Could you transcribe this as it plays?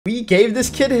We gave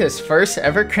this kid his first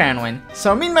ever crown win.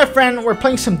 So me and my friend were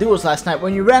playing some duels last night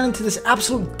when we ran into this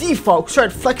absolute default who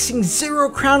started flexing 0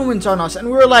 crown wins on us, and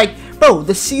we were like, bro,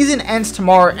 the season ends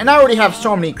tomorrow and I already have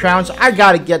so many crowns, I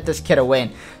gotta get this kid a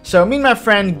win. So me and my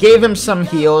friend gave him some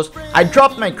heals, I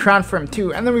dropped my crown for him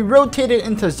too, and then we rotated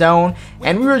into zone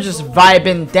and we were just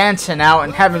vibing, dancing out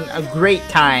and having a great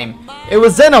time. It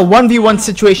was then a 1v1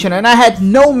 situation and I had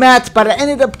no mats, but I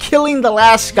ended up killing the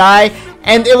last guy.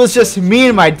 And it was just me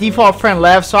and my default friend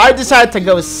left, so I decided to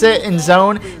go sit in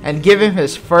zone and give him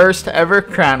his first ever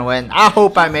crown win. I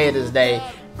hope I made his day.